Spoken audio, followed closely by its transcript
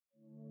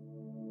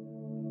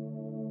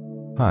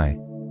Hi,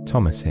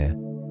 Thomas here.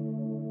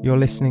 You're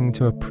listening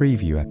to a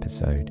preview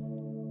episode.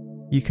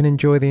 You can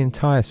enjoy the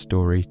entire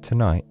story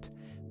tonight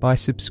by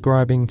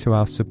subscribing to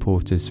our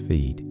supporters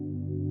feed.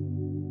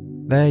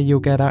 There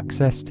you'll get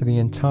access to the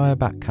entire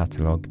back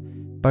catalogue,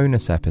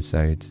 bonus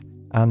episodes,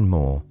 and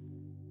more,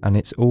 and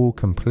it's all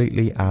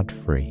completely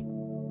ad-free.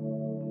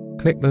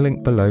 Click the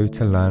link below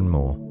to learn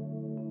more.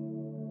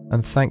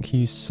 And thank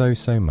you so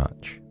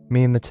much.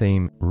 Me and the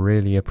team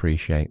really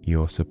appreciate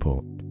your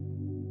support.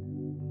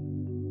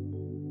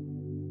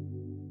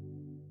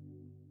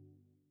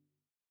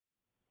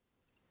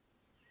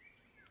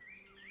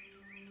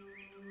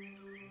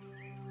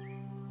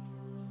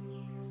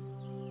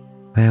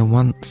 There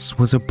once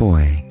was a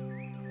boy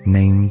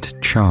named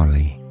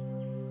Charlie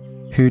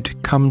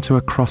who'd come to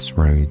a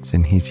crossroads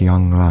in his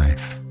young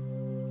life.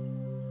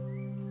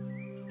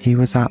 He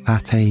was at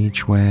that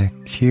age where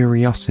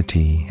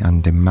curiosity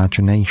and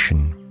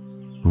imagination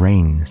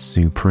reign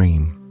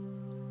supreme.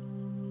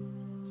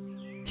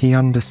 He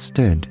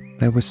understood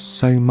there was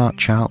so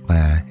much out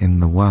there in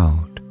the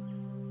world,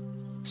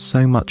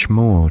 so much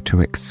more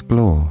to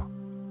explore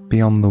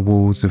beyond the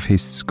walls of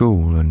his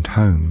school and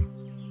home.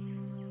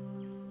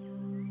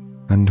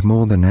 And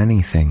more than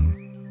anything,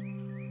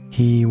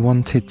 he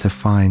wanted to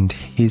find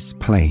his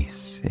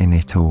place in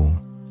it all.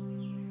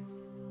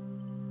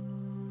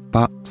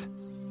 But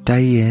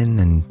day in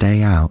and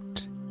day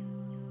out,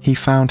 he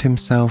found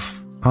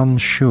himself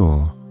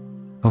unsure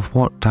of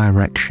what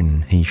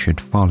direction he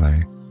should follow.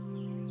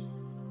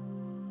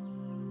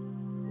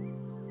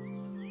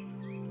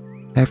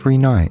 Every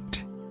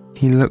night,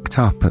 he looked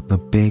up at the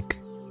big,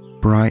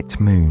 bright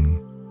moon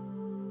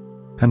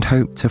and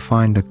hoped to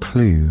find a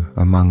clue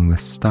among the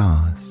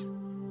stars.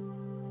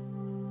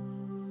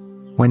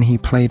 When he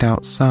played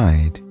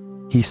outside,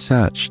 he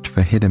searched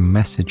for hidden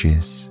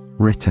messages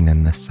written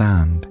in the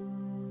sand.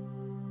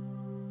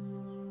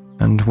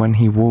 And when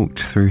he walked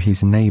through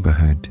his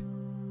neighborhood,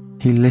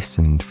 he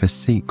listened for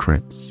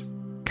secrets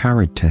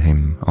carried to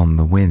him on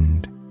the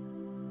wind.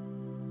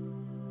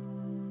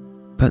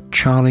 But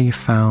Charlie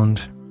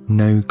found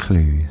no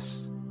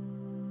clues,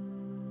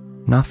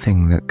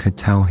 nothing that could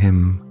tell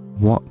him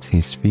what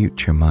his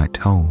future might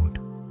hold.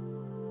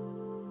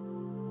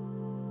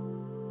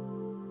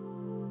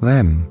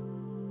 Then,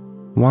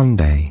 one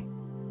day,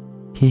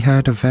 he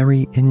heard a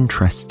very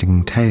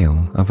interesting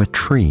tale of a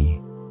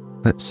tree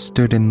that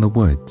stood in the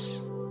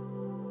woods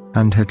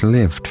and had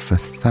lived for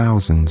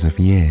thousands of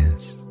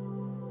years.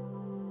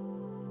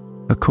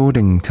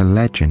 According to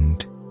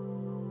legend,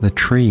 the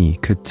tree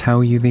could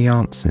tell you the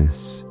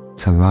answers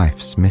to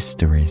life's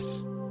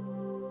mysteries.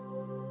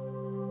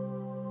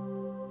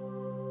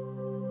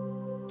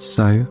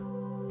 So,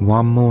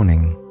 one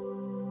morning,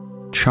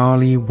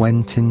 Charlie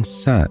went in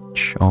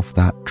search of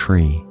that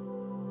tree.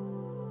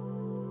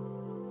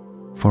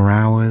 For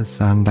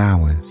hours and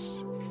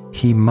hours,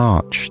 he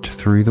marched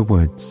through the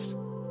woods,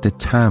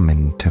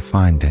 determined to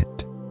find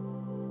it.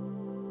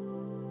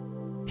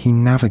 He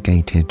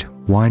navigated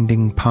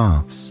winding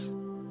paths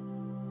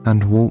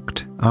and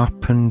walked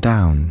up and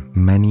down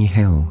many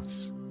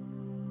hills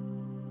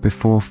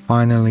before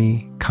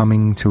finally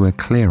coming to a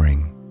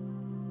clearing.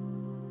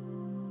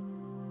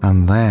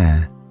 And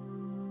there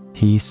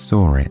he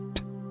saw it.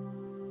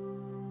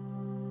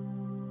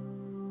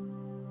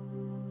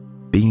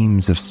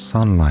 Beams of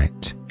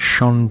sunlight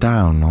shone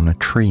down on a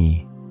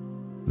tree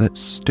that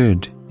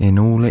stood in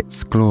all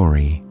its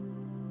glory,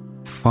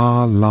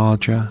 far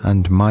larger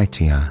and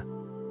mightier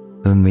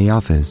than the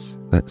others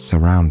that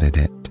surrounded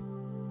it.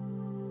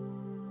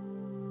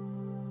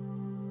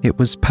 It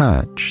was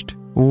perched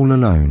all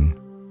alone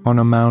on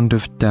a mound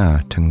of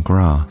dirt and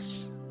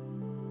grass.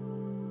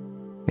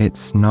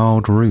 Its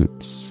gnarled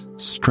roots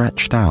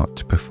stretched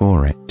out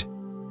before it,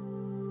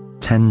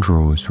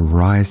 tendrils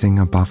rising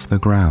above the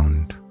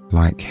ground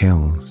like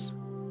hills.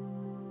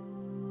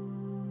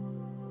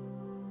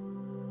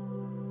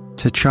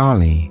 To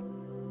Charlie,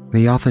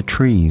 the other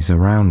trees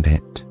around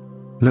it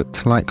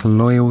looked like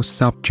loyal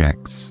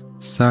subjects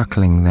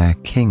circling their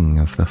king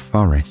of the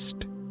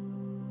forest.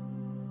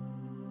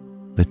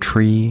 The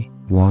tree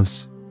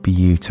was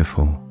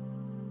beautiful.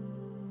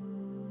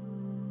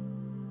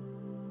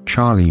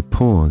 Charlie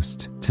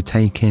paused to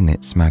take in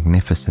its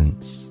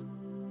magnificence.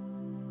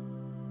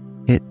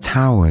 It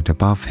towered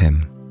above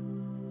him,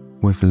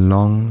 with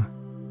long,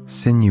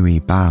 sinewy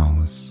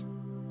boughs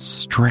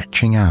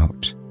stretching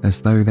out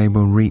as though they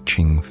were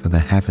reaching for the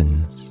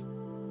heavens.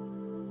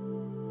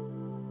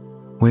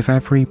 With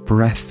every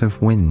breath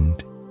of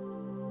wind,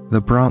 the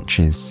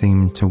branches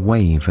seemed to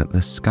wave at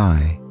the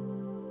sky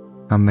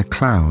and the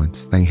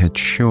clouds they had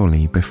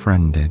surely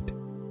befriended.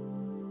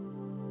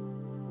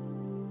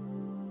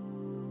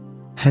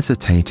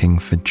 Hesitating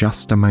for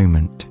just a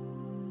moment,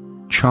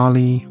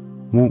 Charlie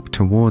walked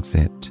towards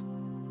it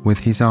with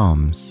his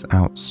arms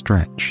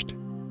outstretched.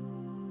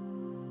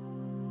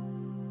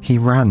 He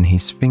ran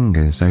his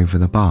fingers over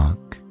the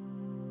bark,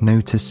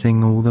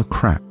 noticing all the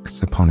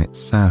cracks upon its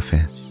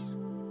surface,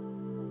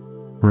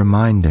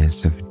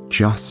 reminders of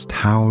just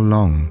how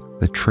long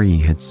the tree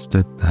had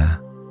stood there.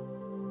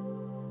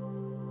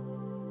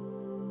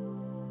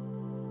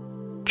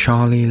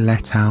 Charlie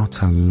let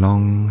out a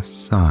long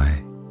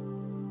sigh.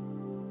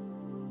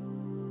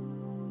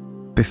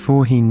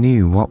 Before he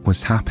knew what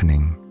was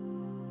happening,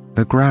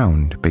 the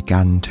ground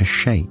began to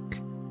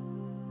shake.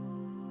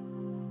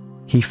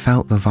 He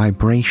felt the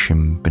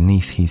vibration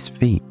beneath his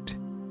feet,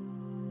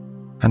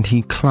 and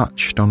he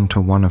clutched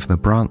onto one of the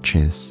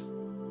branches,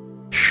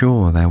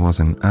 sure there was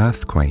an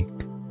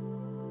earthquake.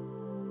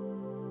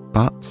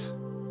 But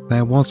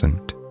there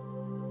wasn't.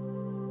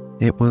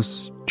 It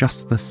was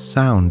just the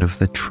sound of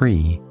the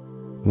tree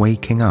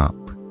waking up.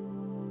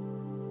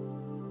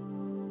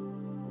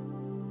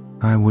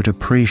 "I would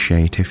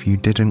appreciate if you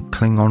didn't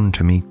cling on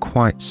to me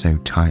quite so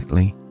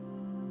tightly,"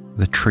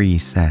 the tree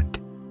said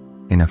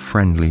in a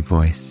friendly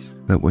voice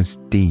that was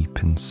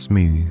deep and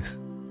smooth.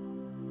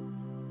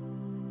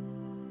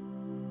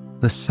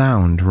 The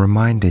sound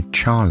reminded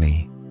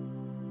Charlie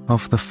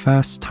of the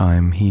first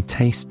time he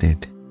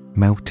tasted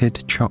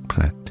melted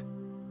chocolate.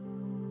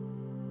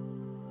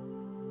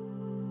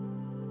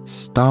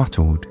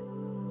 Startled,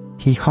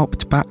 he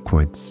hopped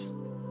backwards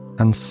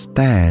and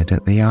stared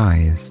at the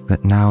eyes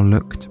that now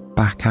looked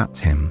back at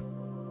him.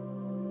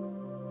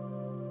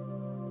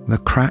 The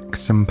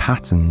cracks and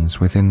patterns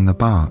within the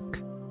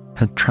bark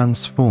had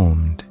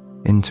transformed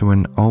into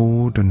an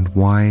old and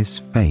wise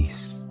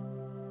face.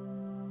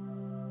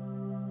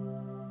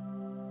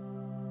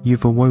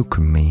 "You've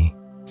awoken me,"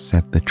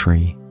 said the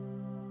tree.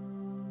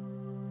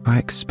 "I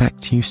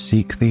expect you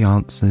seek the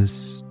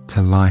answers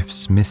to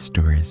life's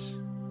mysteries."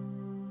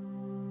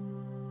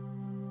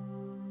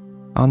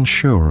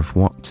 Unsure of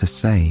what to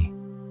say,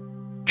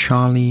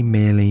 Charlie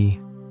merely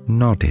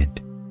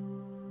nodded.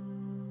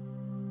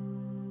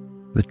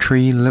 The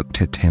tree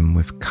looked at him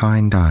with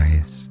kind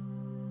eyes.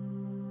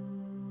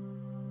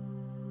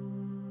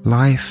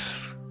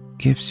 "Life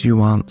gives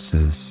you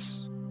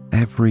answers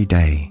every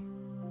day,"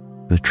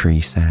 the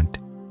tree said.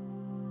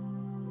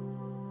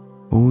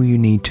 "All you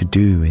need to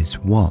do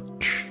is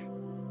watch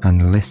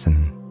and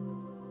listen,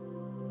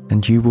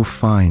 and you will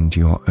find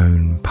your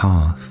own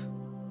path."